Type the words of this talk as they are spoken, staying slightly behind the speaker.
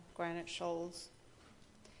granite shoals.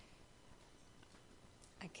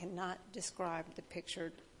 I cannot describe the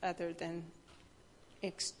picture other than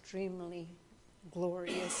extremely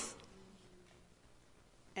glorious.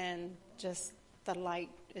 And just the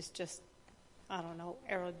light is just, I don't know,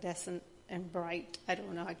 iridescent and bright. I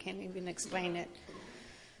don't know, I can't even explain it.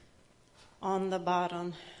 On the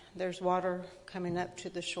bottom, there's water coming up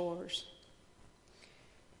to the shores.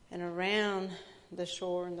 And around the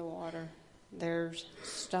shore and the water, there's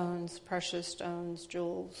stones, precious stones,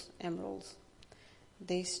 jewels, emeralds.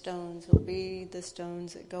 These stones will be the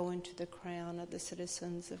stones that go into the crown of the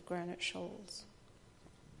citizens of Granite Shoals.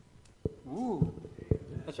 Ooh,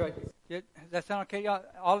 that's right. Does that sound okay, y'all?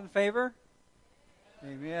 All in favor?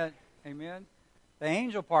 Amen. Amen. The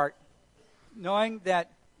angel part, knowing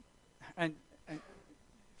that, and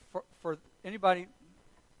for anybody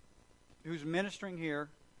who's ministering here,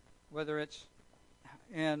 whether it's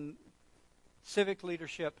in civic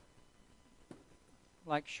leadership,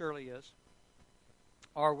 like Shirley is,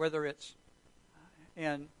 or whether it's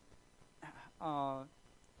in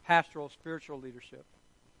pastoral, spiritual leadership,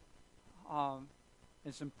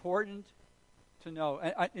 it's important to know.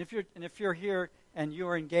 And if you're here and you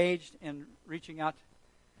are engaged in reaching out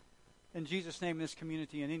in Jesus' name in this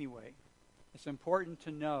community in any way, it's important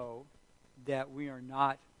to know that we are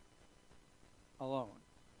not alone.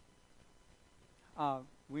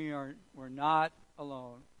 We're not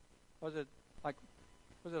alone. Was it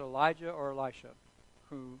Elijah or Elisha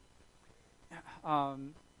who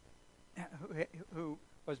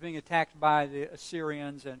was being attacked by the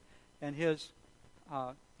Assyrians, and his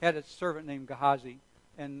had a servant named Gehazi,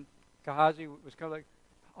 and Gehazi was kind of like,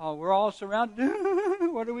 "Oh, we're all surrounded.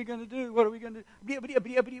 What are we going to do? What are we going to do?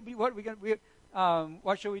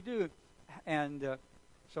 What shall we do?" And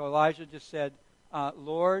so Elijah just said,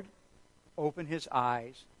 "Lord, open his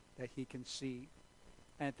eyes that he can see."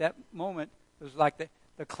 And at that moment, it was like the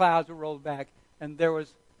clouds were rolled back, and there were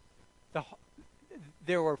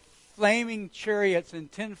flaming chariots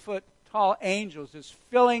and 10-foot tall angels just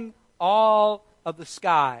filling all of the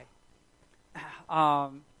sky.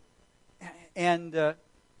 And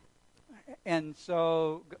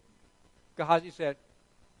so Gehazi said,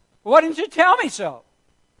 "Why didn't you tell me so?"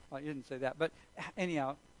 Well, he didn't say that, but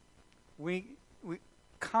anyhow, we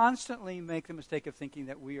constantly make the mistake of thinking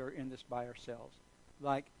that we are in this by ourselves.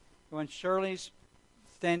 Like when Shirley's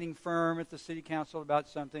standing firm at the city council about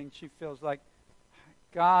something, she feels like,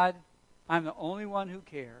 God, I'm the only one who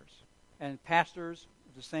cares. And pastors,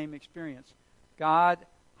 the same experience. God,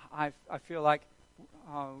 I feel like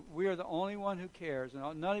we are the only one who cares,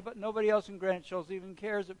 and nobody else in Granite Shoals even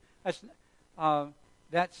cares.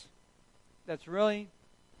 That's really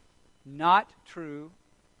not true,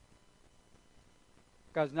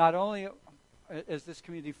 because not only is this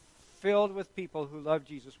community filled with people who love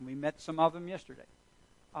Jesus, and we met some of them yesterday,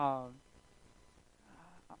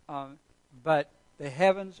 but the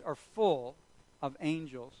heavens are full of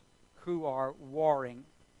angels who are warring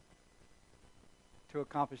to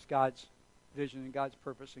accomplish God's vision and God's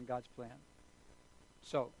purpose and God's plan.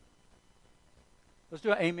 So, let's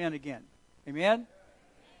do an amen again. Amen?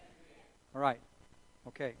 All right.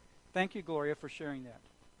 Okay. Thank you, Gloria, for sharing that.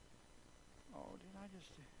 Oh, did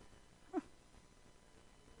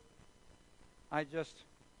I just...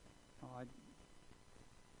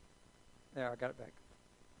 There, I got it back.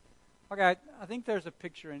 Okay, I think there's a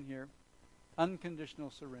picture in here. Unconditional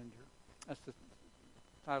surrender. That's the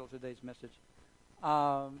title of today's message.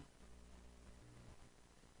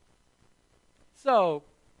 So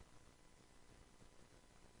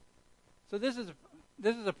this is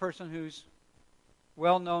a person who's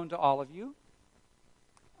well known to all of you.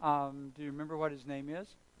 Do you remember what his name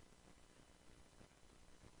is?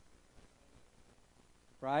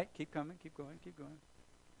 Right? Keep coming. Keep going. Keep going.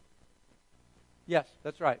 Yes,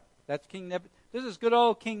 that's right. That's King Nebuchadnezzar. This is good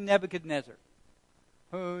old King Nebuchadnezzar,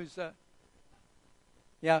 who's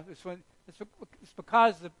it's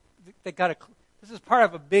because they got this is part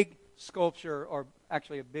of a big sculpture, or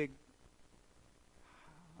actually a big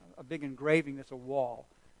engraving that's a wall,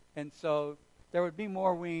 and so there would be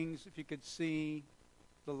more wings if you could see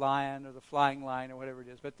the lion or the flying lion or whatever it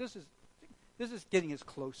is. But this is getting his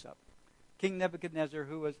close up. King Nebuchadnezzar,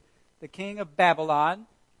 who was the king of Babylon,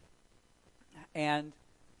 and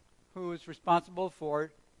who was responsible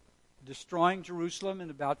for destroying Jerusalem in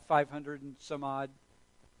about 500 and some odd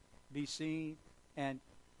BC, and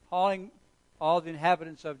hauling all the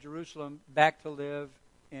inhabitants of Jerusalem back to live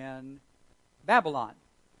in Babylon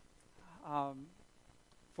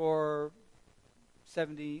for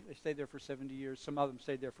 70. They stayed there for 70 years. Some of them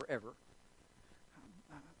stayed there forever.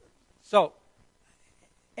 So,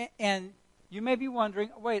 and you may be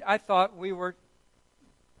wondering, wait, I thought we were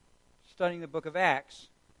studying the book of Acts,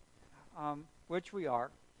 which we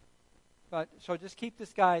are. But so just keep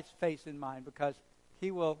this guy's face in mind, because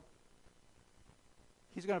he's going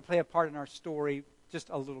to play a part in our story just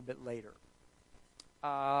a little bit later.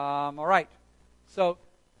 All right. So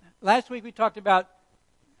last week we talked about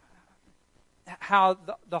how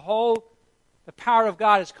the power of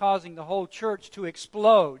God is causing the whole church to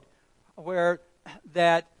explode, where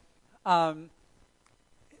that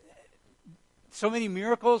so many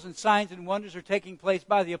miracles and signs and wonders are taking place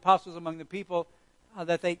by the apostles among the people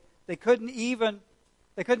that they couldn't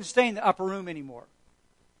stay in the upper room anymore.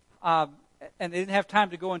 And they didn't have time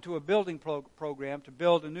to go into a building program to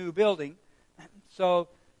build a new building. So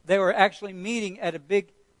they were actually meeting at a big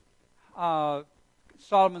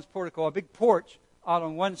Solomon's portico, a big porch out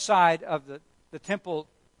on one side of the temple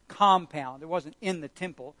compound. It wasn't in the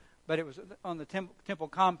temple, but it was on the temple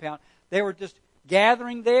compound. They were just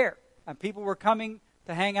gathering there, and people were coming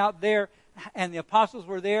to hang out there, and the apostles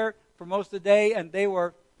were there for most of the day, and they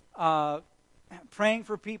were praying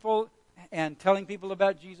for people and telling people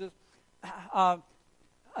about Jesus.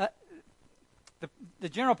 The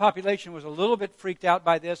general population was a little bit freaked out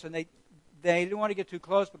by this, and they didn't want to get too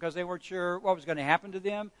close because they weren't sure what was going to happen to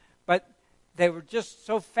them. But they were just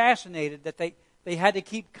so fascinated that they had to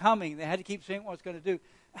keep coming. They had to keep saying what it was going to do.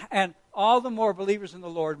 And all the more believers in the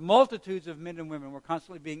Lord, multitudes of men and women were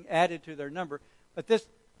constantly being added to their number. But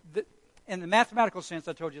in the mathematical sense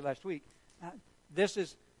I told you last week, this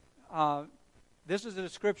is a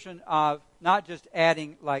description of not just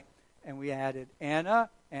adding and we added Anna,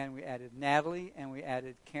 and we added Natalie, and we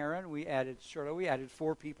added Karen, we added Shirley, we added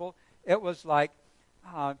 4 people. It was like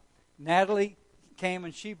Natalie came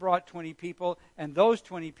and she brought 20 people, and those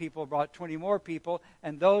 20 people brought 20 more people,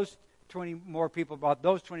 and those 20 more people brought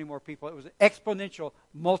those 20 more people. It was an exponential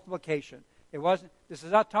multiplication. This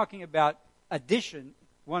is not talking about addition,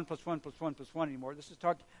 1 plus 1 plus 1 plus 1 anymore.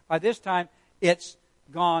 By this time, it's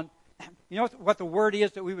gone. You know what the word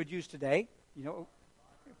is that we would use today?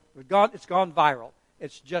 It's gone viral.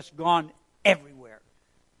 It's just gone everywhere.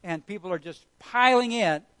 And people are just piling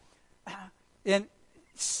in. And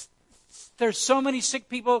there's so many sick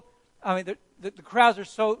people. I mean, the crowds are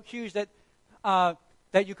so huge that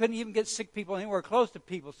you couldn't even get sick people anywhere close to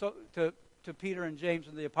people, to Peter and James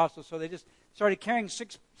and the apostles. So they just started carrying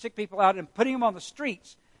sick people out and putting them on the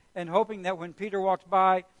streets and hoping that when Peter walked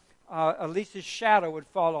by, at least his shadow would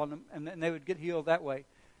fall on them and they would get healed that way.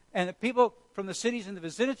 And the people from the cities in the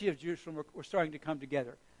vicinity of Jerusalem were starting to come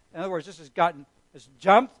together. In other words, it's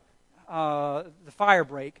jumped the fire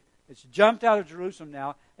break. It's jumped out of Jerusalem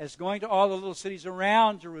now. It's going to all the little cities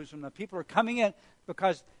around Jerusalem. Now, people are coming in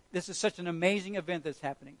because this is such an amazing event that's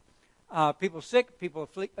happening. People sick, people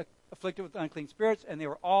afflicted with unclean spirits, and they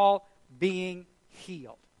were all being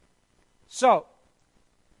healed. So,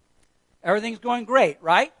 everything's going great,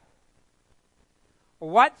 right?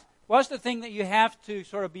 What's the thing that you have to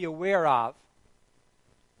sort of be aware of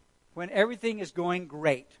when everything is going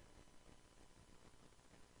great?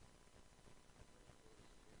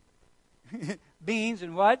 Beans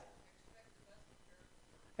and what?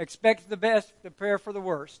 Expect the best, prepare for the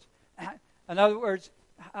worst. In other words,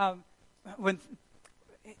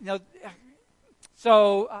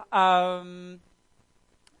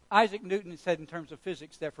 Isaac Newton said in terms of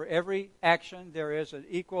physics that for every action there is an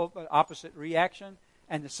equal but opposite reaction,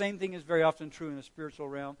 and the same thing is very often true in the spiritual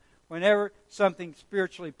realm. Whenever something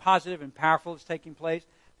spiritually positive and powerful is taking place,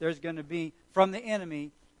 there's going to be from the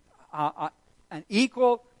enemy an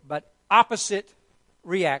equal but opposite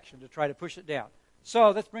reaction to try to push it down.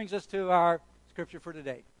 So this brings us to our scripture for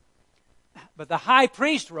today. But the high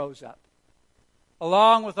priest rose up,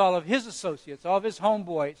 along with all of his associates, all of his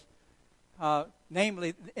homeboys,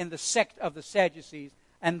 namely in the sect of the Sadducees,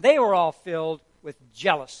 and they were all filled with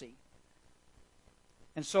jealousy.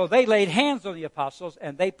 And so they laid hands on the apostles,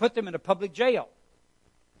 and they put them in a public jail.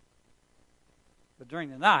 But during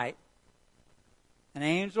the night, an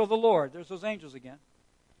angel of the Lord, there's those angels again,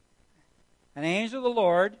 an angel of the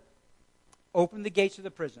Lord opened the gates of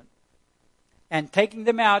the prison. And taking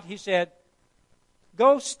them out, he said,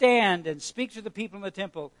 "Go stand and speak to the people in the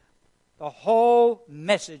temple the whole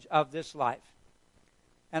message of this life."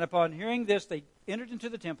 And upon hearing this, they entered into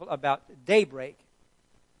the temple about daybreak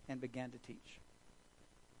and began to teach.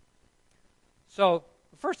 So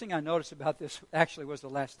the first thing I noticed about this actually was the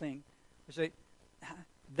last thing.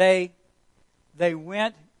 They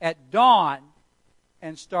went at dawn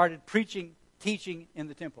and started teaching in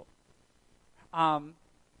the temple. I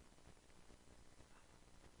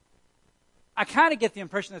kind of get the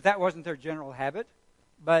impression that wasn't their general habit,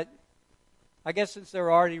 but I guess since they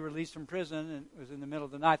were already released from prison and it was in the middle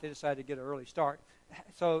of the night, they decided to get an early start.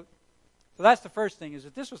 So that's the first thing, is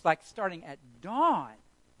that this was like starting at dawn.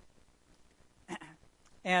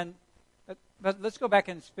 But let's go back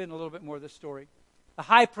and spin a little bit more of this story. The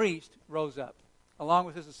high priest rose up, along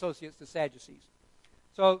with his associates, the Sadducees.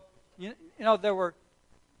 So, you know, there were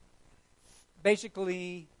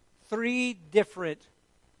basically 3 different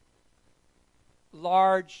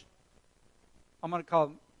large, I'm going to call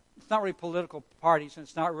them, it's not really political parties, and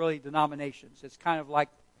it's not really denominations. It's kind of like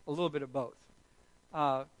a little bit of both.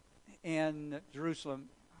 In Jerusalem,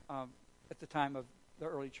 at the time of the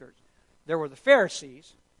early church, there were the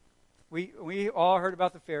Pharisees. We all heard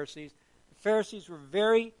about the Pharisees. The Pharisees were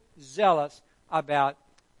very zealous about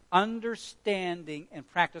understanding and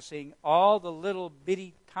practicing all the little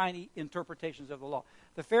bitty tiny interpretations of the law.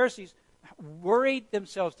 The Pharisees worried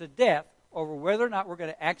themselves to death over whether or not we're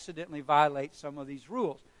going to accidentally violate some of these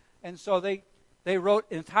rules. And so they wrote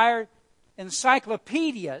entire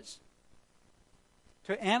encyclopedias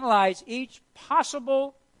to analyze each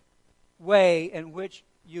possible way in which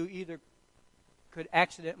you either could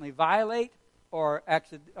accidentally violate or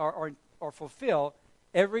fulfill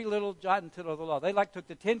every little jot and tittle of the law. They took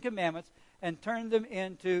the 10 commandments and turned them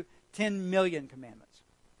into 10 million commandments.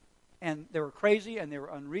 And they were crazy and they were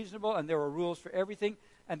unreasonable and there were rules for everything.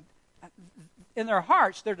 And in their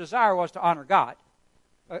hearts, their desire was to honor God.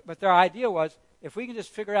 But their idea was, if we can just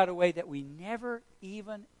figure out a way that we never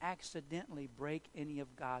even accidentally break any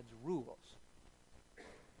of God's rules,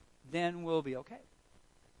 then we'll be okay.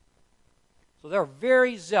 So they were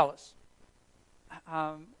very zealous.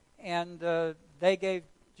 And they gave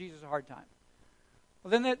Jesus a hard time.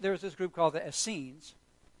 Well, then there was this group called the Essenes.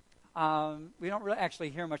 We don't really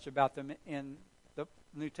actually hear much about them in the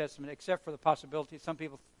New Testament, except for the possibility. Some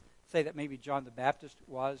people say that maybe John the Baptist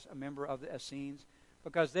was a member of the Essenes,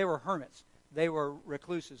 because they were hermits. They were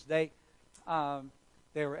recluses. They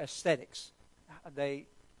were ascetics.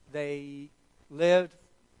 They lived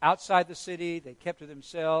outside the city. They kept to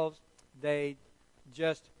themselves. They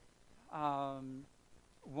just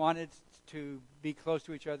wanted to be close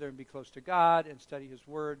to each other and be close to God and study His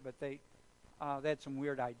Word, but they had some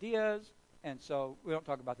weird ideas, and so we don't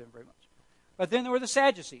talk about them very much. But then there were the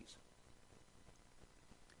Sadducees.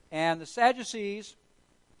 And the Sadducees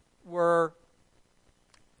were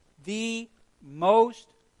the most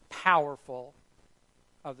powerful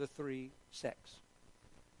of the 3 sects.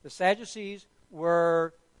 The Sadducees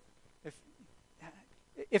were,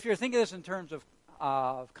 if you're thinking of this in terms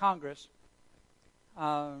of Congress,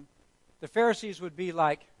 the Pharisees would be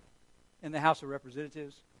like in the House of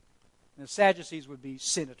Representatives, and the Sadducees would be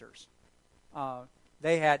senators.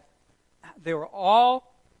 They were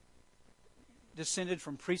all descended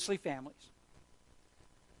from priestly families.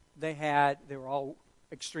 They were all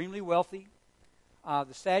extremely wealthy.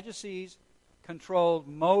 The Sadducees controlled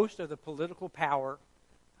most of the political power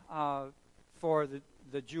for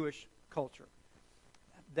the Jewish culture.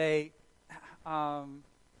 They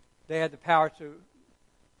had the power to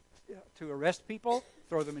arrest people,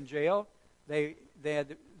 throw them in jail. They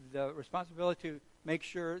had the responsibility to make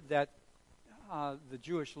sure that the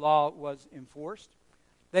Jewish law was enforced.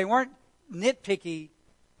 They weren't nitpicky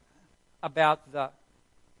about the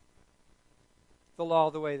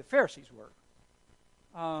law the way the Pharisees were.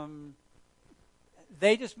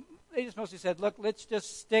 They just mostly said, look, let's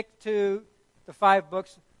just stick to the 5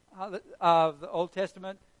 books of the Old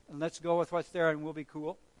Testament, and let's go with what's there, and we'll be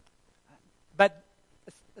cool. But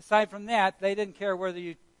aside from that, they didn't care whether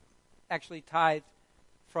you actually tithe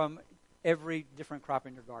from every different crop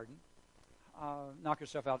in your garden. Knock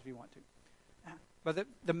yourself out if you want to. But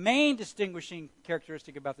the main distinguishing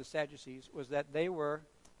characteristic about the Sadducees was that they were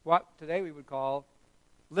what today we would call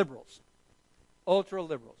liberals,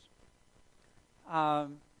 ultra-liberals.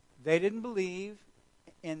 They didn't believe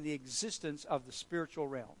in the existence of the spiritual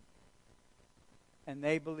realm. And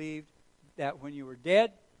they believed that when you were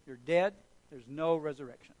dead, you're dead. There's no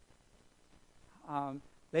resurrection.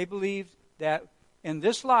 They believed that in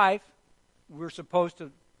this life, we're supposed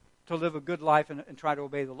to live a good life and try to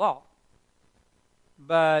obey the law.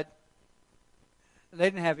 But they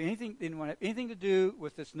didn't want to have anything to do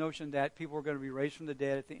with this notion that people were going to be raised from the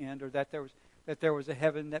dead at the end, or that there was a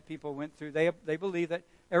heaven that people went through. They believed that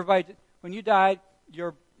everybody, when you died,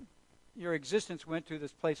 your existence went to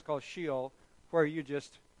this place called Sheol, where you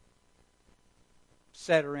just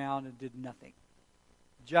sat around and did nothing.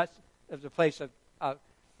 Just as a place of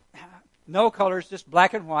no colors, just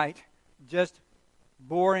black and white, just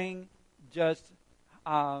boring, just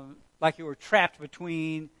like you were trapped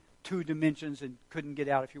between 2 dimensions and couldn't get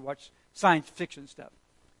out if you watched science fiction stuff.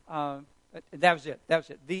 That was it.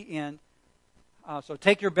 The end. So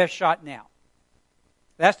take your best shot now.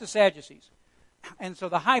 That's the Sadducees. And so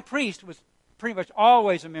the high priest was pretty much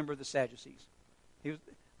always a member of the Sadducees.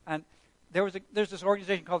 And there's this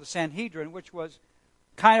organization called the Sanhedrin, which was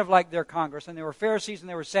kind of like their Congress. And there were Pharisees and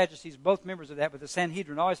there were Sadducees, both members of that, but the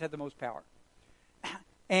Sanhedrin always had the most power.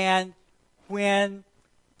 And when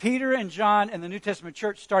Peter and John and the New Testament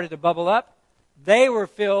church started to bubble up, they were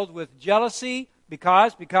filled with jealousy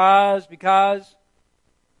because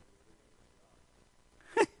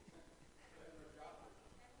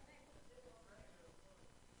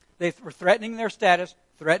they were threatening their status,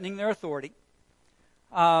 threatening their authority.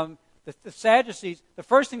 The Sadducees, the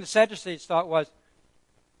first thing the Sadducees thought was,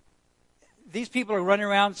 these people are running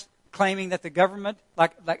around claiming that the government,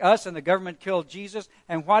 like us and the government killed Jesus,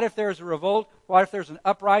 and what if there's a revolt? What if there's an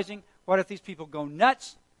uprising? What if these people go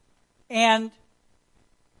nuts? And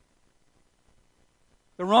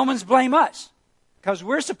the Romans blame us because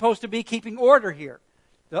we're supposed to be keeping order here.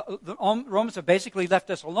 The Romans have basically left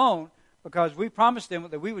us alone because we promised them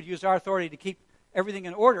that we would use our authority to keep everything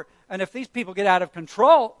in order. And if these people get out of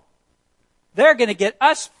control, they're going to get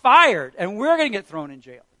us fired and we're going to get thrown in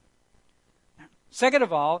jail. Second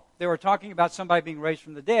of all, they were talking about somebody being raised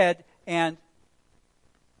from the dead, and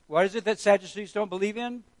what is it that Sadducees don't believe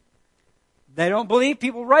in? They don't believe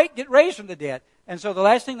people get raised from the dead. And so the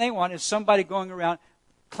last thing they want is somebody going around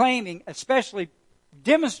claiming, especially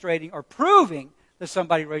demonstrating or proving that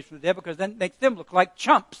somebody raised from the dead, because then it makes them look like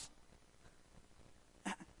chumps.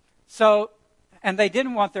 So, and they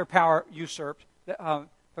didn't want their power usurped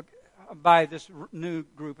by this new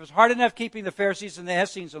group. It was hard enough keeping the Pharisees and the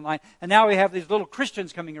Essenes in line, and now we have these little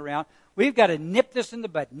Christians coming around. We've got to nip this in the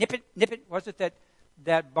bud. Nip it. Was it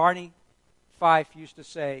that Barney Fife used to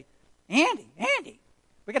say, Andy,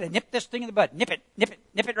 we got to nip this thing in the bud. Nip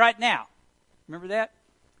it right now. Remember that?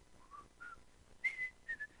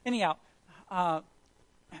 Anyhow,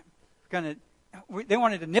 they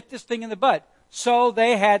wanted to nip this thing in the bud, so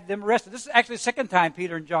they had them arrested. This is actually the second time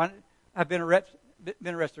Peter and John have been arrested.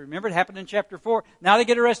 Remember, it happened in chapter 4. Now they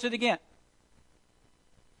get arrested again.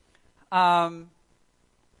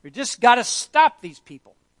 We just got to stop these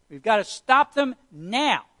people. We've got to stop them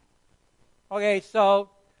now. Okay, so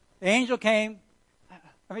the angel came.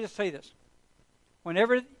 Let me just say this.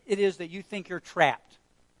 Whenever it is that you think you're trapped,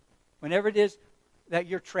 whenever it is that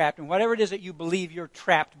you're trapped, and whatever it is that you believe you're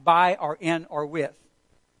trapped by or in or with,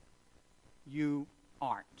 you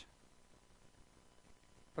aren't.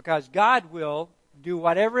 Because God will do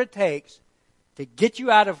whatever it takes to get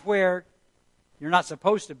you out of where you're not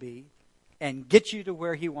supposed to be and get you to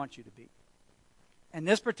where He wants you to be. In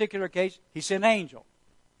this particular case, He sent an angel.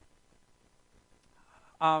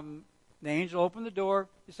 The angel opened the door.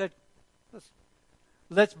 He said,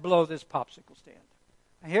 let's blow this popsicle stand.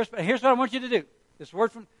 And here's what I want you to do. This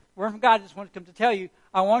word from God, I just want to come to tell you.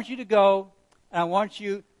 I want you to go and I want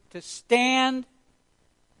you to stand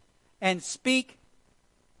and speak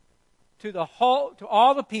to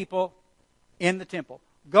all the people in the temple.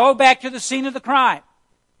 Go back to the scene of the crime.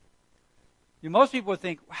 Most people would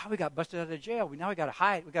think, wow, we got busted out of jail. Now we got to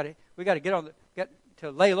hide. We got to get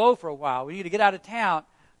to lay low for a while. We need to get out of town.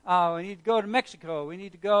 We need to go to Mexico. We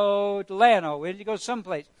need to go to Llano. We need to go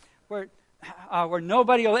someplace where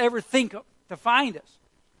nobody will ever think to find us.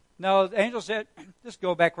 No, the angel said, just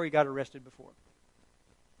go back where you got arrested before.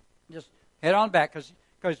 Just head on back because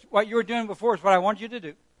what you were doing before is what I want you to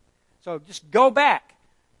do. So just go back.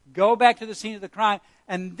 Go back to the scene of the crime.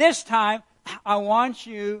 And this time, I want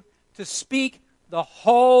you to speak the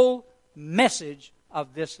whole message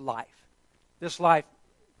of this life. This life,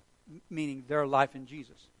 meaning their life in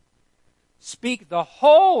Jesus. Speak the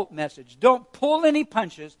whole message. Don't pull any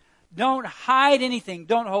punches. Don't hide anything.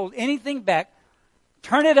 Don't hold anything back.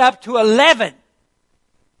 Turn it up to 11.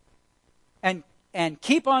 And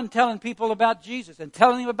keep on telling people about Jesus and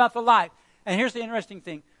telling them about the life. And here's the interesting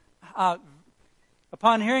thing.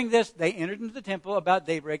 Upon hearing this, they entered into the temple about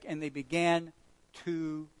daybreak and they began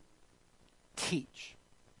to teach.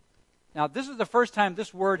 Now, this is the first time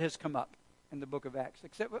this word has come up in the book of Acts,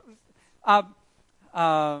 except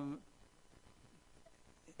in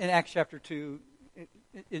Acts chapter 2,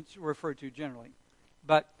 it's referred to generally.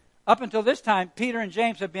 But up until this time, Peter and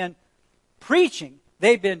James have been preaching.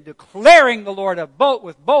 They've been declaring the Lord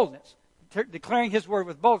with boldness, declaring His word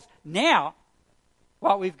with boldness. Now,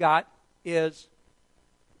 what we've got is,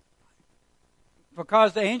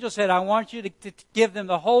 because the angel said, I want you to give them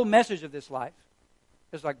the whole message of this life.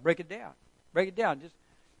 It's like, break it down. Break it down. Just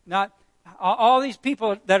not all these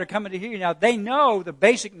people that are coming to hear you now, they know the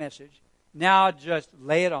basic message. Now just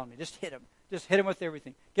lay it on me. Just hit them. Just hit them with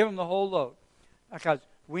everything. Give them the whole load. Because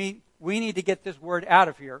we need to get this word out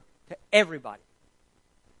of here to everybody.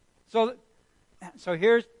 So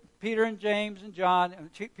here's Peter and James and John,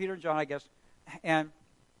 Peter and John, I guess, and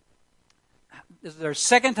this is their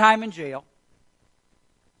second time in jail,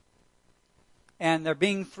 and they're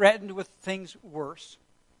being threatened with things worse.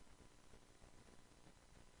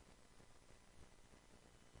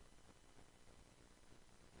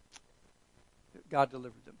 God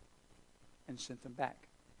delivered them and sent them back.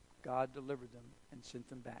 God delivered them and sent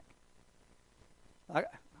them back. I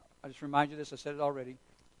just remind you this, I said it already.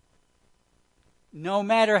 No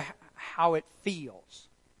matter how it feels,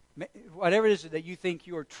 whatever it is that you think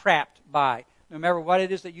you are trapped by, no matter what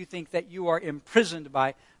it is that you think that you are imprisoned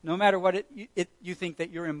by, no matter what you think that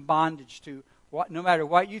you're in bondage to, no matter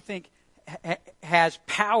what you think has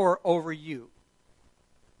power over you,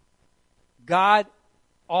 God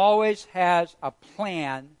always has a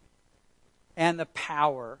plan and the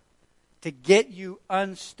power to get you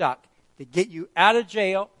unstuck, to get you out of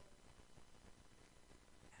jail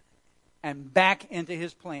and back into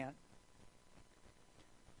His plan.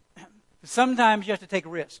 Sometimes you have to take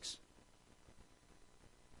risks.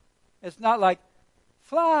 It's not like,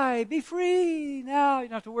 fly, be free. Now you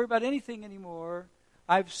don't have to worry about anything anymore.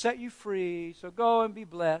 I've set you free, so go and be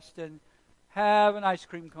blessed and have an ice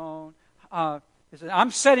cream cone.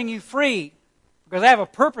 I'm setting you free because I have a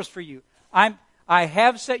purpose for you. I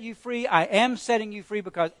have set you free. I am setting you free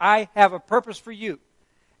because I have a purpose for you.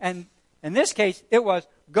 And in this case, it was,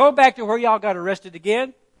 go back to where y'all got arrested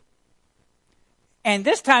again. And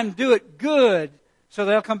this time do it good so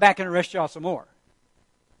they'll come back and arrest y'all some more.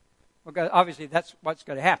 Because obviously that's what's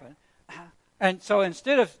going to happen. And so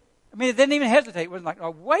instead of, it didn't even hesitate. It wasn't like,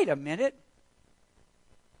 oh, wait a minute.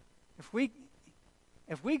 If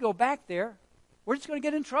we go back there, we're just going to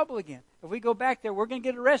get in trouble again. If we go back there, we're going to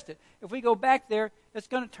get arrested. If we go back there, it's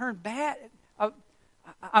going to turn bad.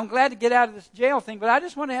 I'm glad to get out of this jail thing, but I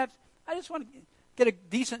just want to get a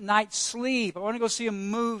decent night's sleep. I want to go see a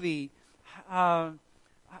movie. I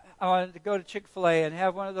wanted to go to Chick-fil-A and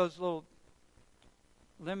have one of those little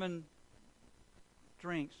lemon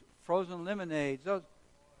drinks, frozen lemonades. Those.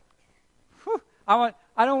 Whew, I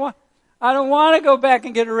don't want to go back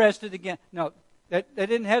and get arrested again. No, they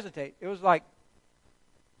didn't hesitate. It was like,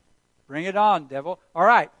 bring it on, devil. All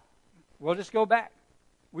right, we'll just go back.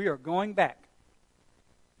 We are going back.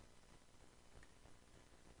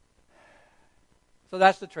 So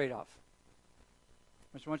that's the trade-off.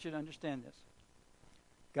 I just want you to understand this.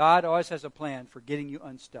 God always has a plan for getting you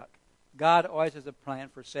unstuck. God always has a plan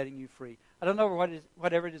for setting you free. I don't know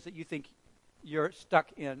whatever it is that you think you're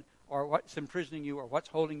stuck in, or what's imprisoning you, or what's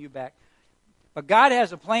holding you back. But God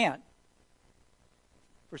has a plan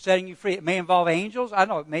for setting you free. It may involve angels. I don't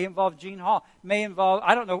know. It may involve Gene Hall. It may involve,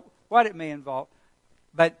 I don't know what it may involve.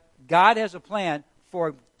 But God has a plan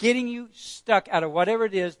for getting you stuck out of whatever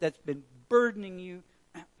it is that's been burdening you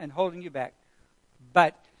and holding you back.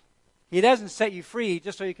 But He doesn't set you free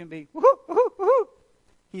just so you can be woohoo, woohoo, woohoo.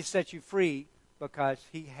 He sets you free because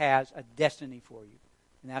He has a destiny for you.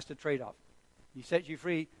 And that's the trade-off. He sets you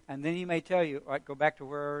free, and then He may tell you, all right, go back to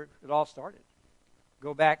where it all started.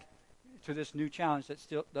 Go back to this new challenge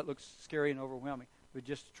that looks scary and overwhelming. But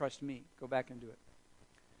just trust me. Go back and do it.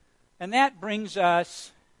 And that brings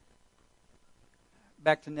us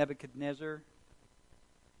back to Nebuchadnezzar.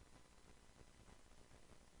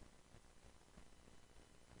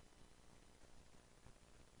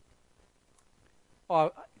 Oh,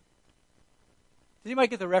 did anybody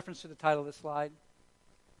get the reference to the title of this slide?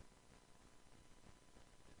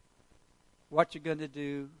 What you're going to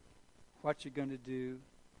do, what you're going to do,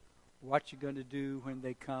 what you're going to do when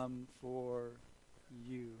they come for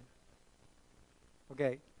you.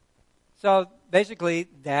 Okay, so basically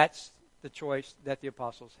that's the choice that the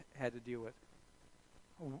apostles had to deal with.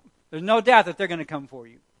 There's no doubt that they're going to come for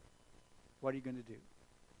you. What are you going to do?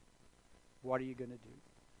 What are you going to do?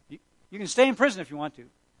 You can stay in prison if you want to.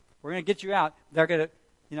 We're going to get you out. They're going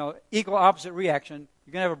to, equal opposite reaction.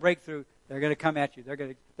 You're going to have a breakthrough. They're going to come at you.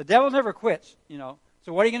 The devil never quits, So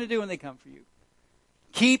what are you going to do when they come for you?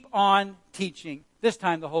 Keep on teaching. This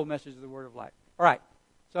time the whole message of the Word of life. All right.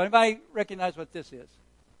 So anybody recognize what this is?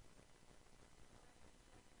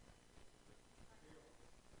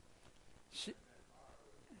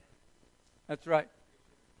 That's right.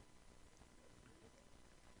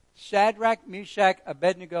 Shadrach, Meshach,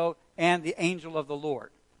 Abednego, and the angel of the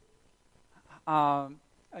Lord. And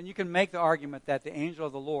you can make the argument that the angel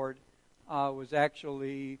of the Lord was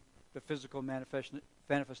actually the physical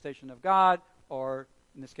manifestation of God, or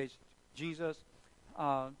in this case, Jesus.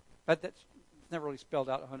 But that's never really spelled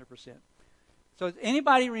out 100%. So does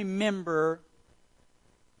anybody remember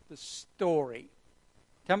the story?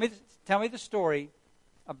 Tell me the story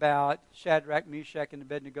about Shadrach, Meshach, and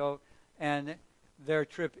Abednego and their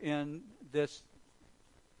trip in this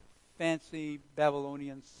fancy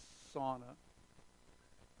Babylonian sauna.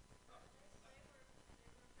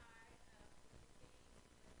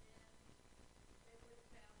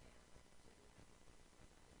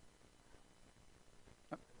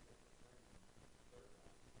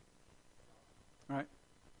 Right.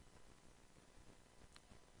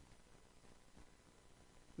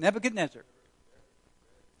 Nebuchadnezzar.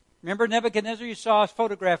 Remember Nebuchadnezzar? You saw his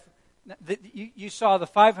photograph. You saw the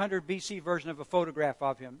 500 BC version of a photograph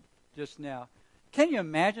of him just now. Can you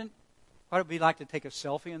imagine what it would be like to take a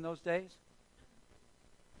selfie in those days?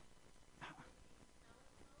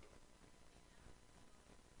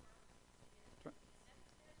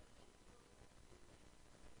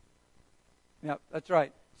 Yeah, that's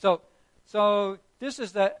right. So this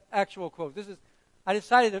is the actual quote. I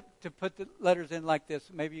decided to put the letters in like this.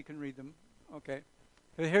 Maybe you can read them. Okay.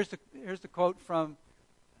 But here's the quote from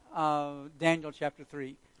Daniel chapter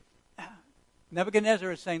 3.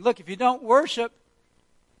 Nebuchadnezzar is saying, look, if you don't worship,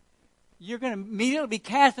 you're going to immediately be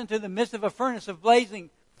cast into the midst of a furnace of blazing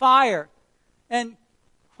fire. And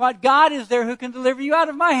what God is there who can deliver you out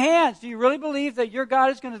of my hands? Do you really believe that your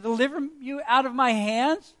God is going to deliver you out of my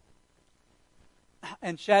hands?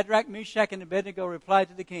 And Shadrach, Meshach, and Abednego replied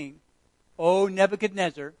to the king, O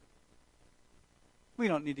Nebuchadnezzar, we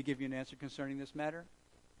don't need to give you an answer concerning this matter.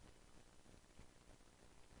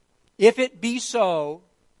 If it be so,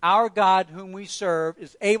 our God whom we serve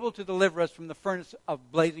is able to deliver us from the furnace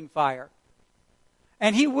of blazing fire.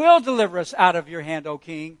 And he will deliver us out of your hand, O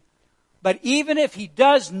king. But even if he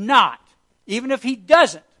does not, even if he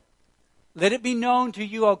doesn't, let it be known to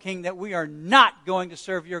you, O king, that we are not going to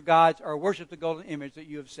serve your gods or worship the golden image that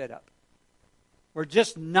you have set up. We're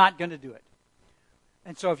just not going to do it.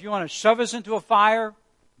 And so if you want to shove us into a fire,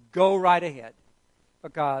 go right ahead.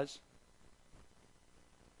 Because,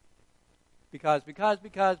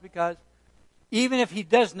 even if he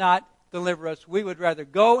does not deliver us, we would rather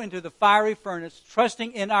go into the fiery furnace,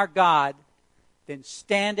 trusting in our God, than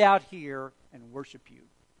stand out here and worship you.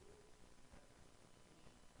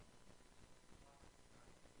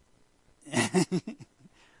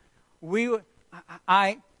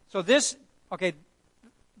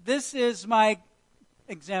 This is my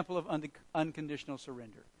example of unconditional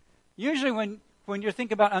surrender. Usually when you're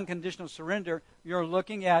thinking about unconditional surrender, you're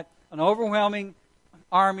looking at an overwhelming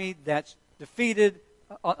army that's defeated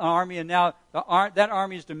an army, and now that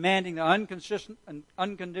army is demanding the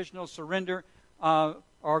unconditional surrender, or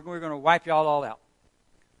we're going to wipe you all out.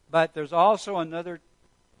 But there's also another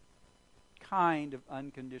kind of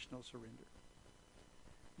unconditional surrender.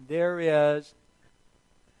 There is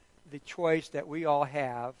the choice that we all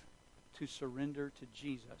have to surrender to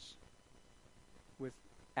Jesus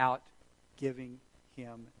without giving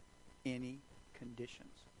him any conditions.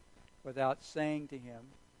 Without saying to him,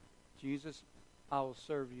 Jesus, I will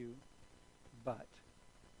serve you, but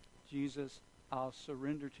Jesus, I'll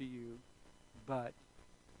surrender to you, but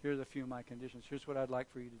here's a few of my conditions. Here's what I'd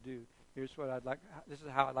like for you to do. Here's what I'd like. This is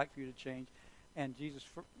how I'd like for you to change. And Jesus,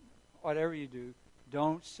 whatever you do,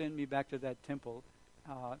 don't send me back to that temple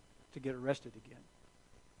to get arrested again.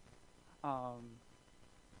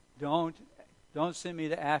 Don't send me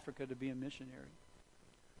to Africa to be a missionary.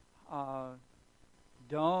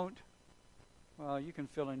 Well, you can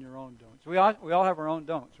fill in your own don'ts. We all have our own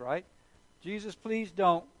don'ts, right? Jesus, please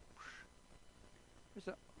don't.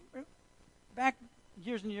 Back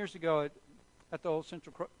years and years ago at the old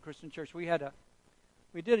Central Christian Church, we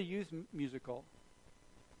did a youth musical.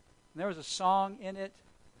 And there was a song in it.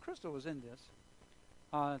 Crystal was in this.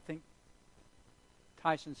 I think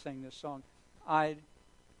Tyson sang this song. I'd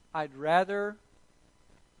rather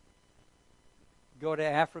go to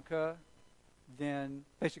Africa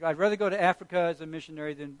I'd rather go to Africa as a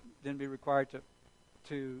missionary than be required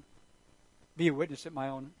to be a witness at my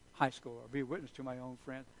own high school or be a witness to my own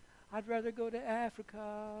friends. I'd rather go to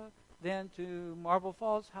Africa than to Marble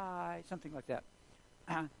Falls High, something like that.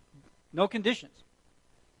 No conditions.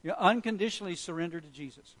 You unconditionally surrender to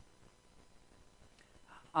Jesus.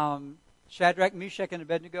 Shadrach, Meshach, and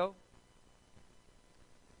Abednego.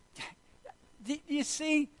 Do you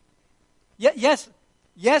see?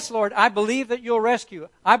 Yes, Lord, I believe that you'll rescue.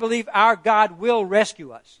 I believe our God will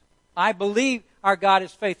rescue us. I believe our God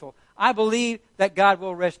is faithful. I believe that God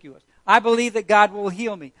will rescue us. I believe that God will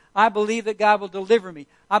heal me. I believe that God will deliver me.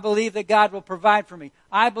 I believe that God will provide for me.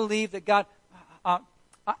 I believe that God...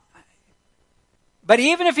 But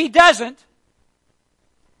even if he doesn't,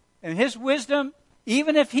 in his wisdom,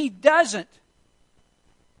 even if he doesn't,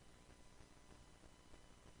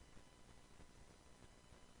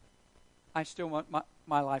 I still want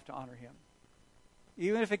my life to honor Him.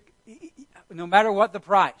 Even if no matter what the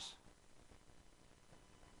price.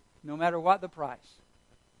 No matter what the price.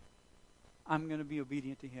 I'm going to be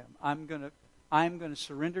obedient to Him. I'm going to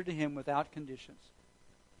surrender to Him without conditions.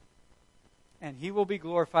 And He will be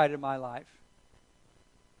glorified in my life.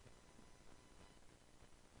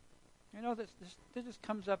 You know, this just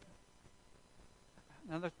comes up.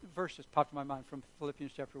 Another verse just popped in my mind from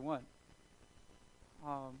Philippians chapter 1.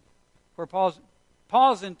 Where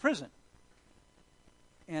Paul's in prison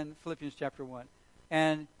in Philippians chapter 1.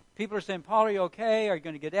 And people are saying, Paul, are you okay? Are you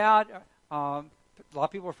going to get out? A lot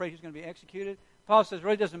of people are afraid he's going to be executed. Paul says, it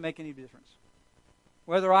really doesn't make any difference.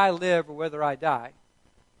 Whether I live or whether I die,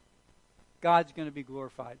 God's going to be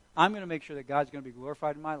glorified. I'm going to make sure that God's going to be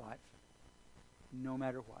glorified in my life, no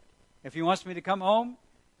matter what. If He wants me to come home,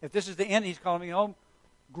 if this is the end, He's calling me home,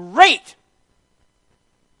 great!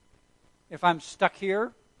 If I'm stuck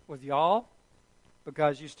here with y'all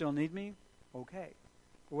because you still need me, okay.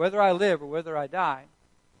 But whether I live or whether I die,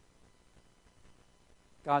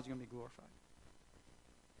 God's going to be glorified.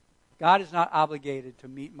 God is not obligated to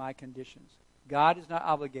meet my conditions. God is not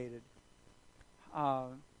obligated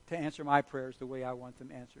to answer my prayers the way I want them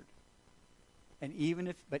answered. And even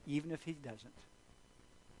if He doesn't,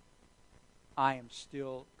 I am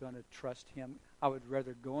still going to trust Him. I would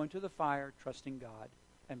rather go into the fire trusting God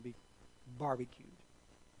and be barbecued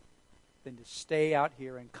than to stay out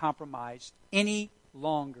here and compromise any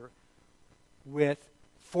longer with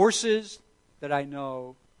forces that I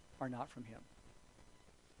know are not from Him.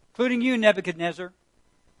 Including you, Nebuchadnezzar.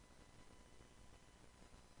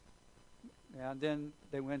 And then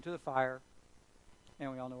they went to the fire,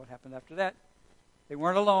 and we all know what happened after that. They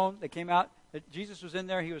weren't alone. They came out. Jesus was in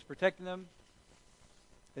there. He was protecting them.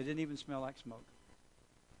 They didn't even smell like smoke.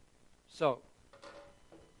 So,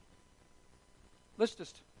 let's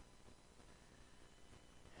just...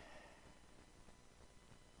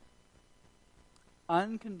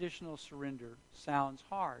 Unconditional surrender sounds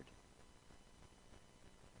hard.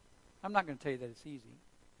 I'm not going to tell you that it's easy.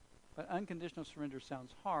 But unconditional surrender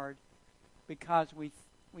sounds hard because we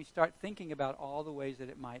start thinking about all the ways that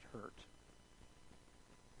it might hurt.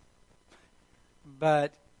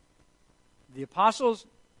 But the apostles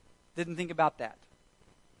didn't think about that.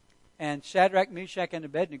 And Shadrach, Meshach, and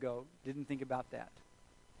Abednego didn't think about that.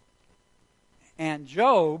 And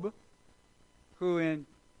Job, who in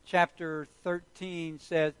chapter 13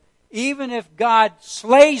 says, even if God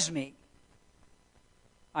slays me,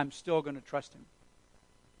 I'm still going to trust Him.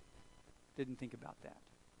 Didn't think about that.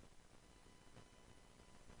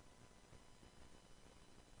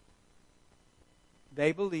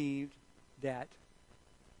 They believed that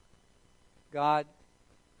God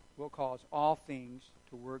will cause all things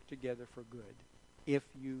to work together for good if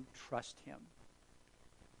you trust Him,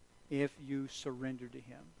 if you surrender to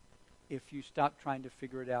Him, if you stop trying to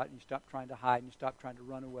figure it out and you stop trying to hide and you stop trying to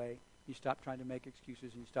run away, you stop trying to make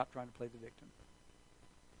excuses and you stop trying to play the victim.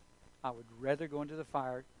 I would rather go into the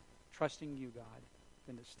fire trusting you, God,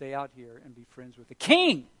 than to stay out here and be friends with the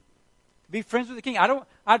king. Be friends with the king.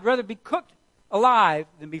 I'd rather be cooked alive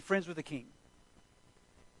than be friends with the king.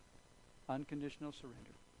 Unconditional surrender.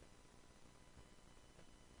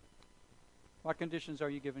 What conditions are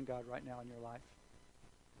you giving God right now in your life?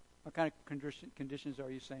 What kind of conditions are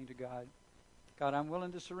you saying to God? God, I'm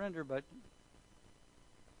willing to surrender, but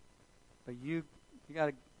you got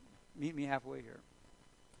to meet me halfway here.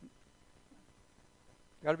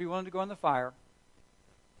 You got to be willing to go in the fire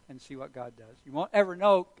and see what God does. You won't ever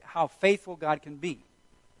know how faithful God can be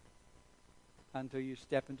until you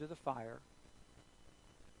step into the fire,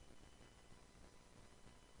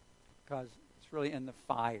 because it's really in the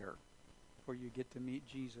fire where you get to meet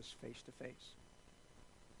Jesus face to face.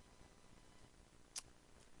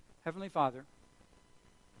 Heavenly Father,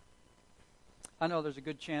 I know there's a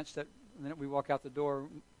good chance that the minute we walk out the door,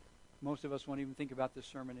 most of us won't even think about this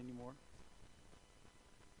sermon anymore.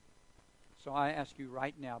 So I ask you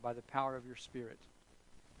right now, by the power of your Spirit,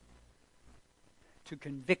 to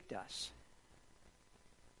convict us.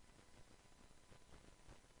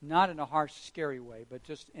 Not in a harsh, scary way, but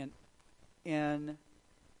just in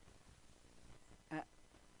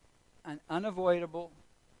an unavoidable,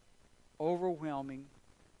 overwhelming,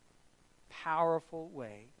 powerful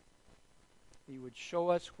way. You would show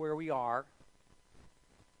us where we are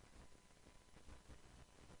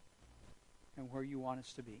and where you want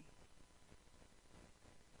us to be.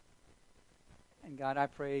 And God, I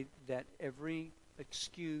pray that every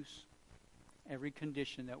excuse, every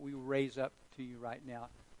condition that we raise up to you right now,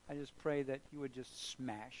 I just pray that you would just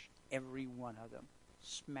smash every one of them.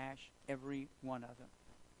 Smash every one of them.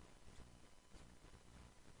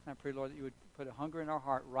 And I pray, Lord, that you would put a hunger in our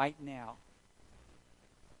heart right now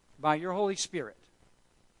by your Holy Spirit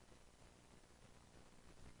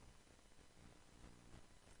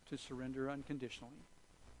to surrender unconditionally.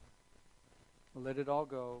 Let it all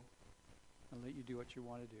go and let you do what you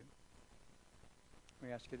want to do.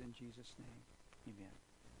 We ask it in Jesus' name. Amen.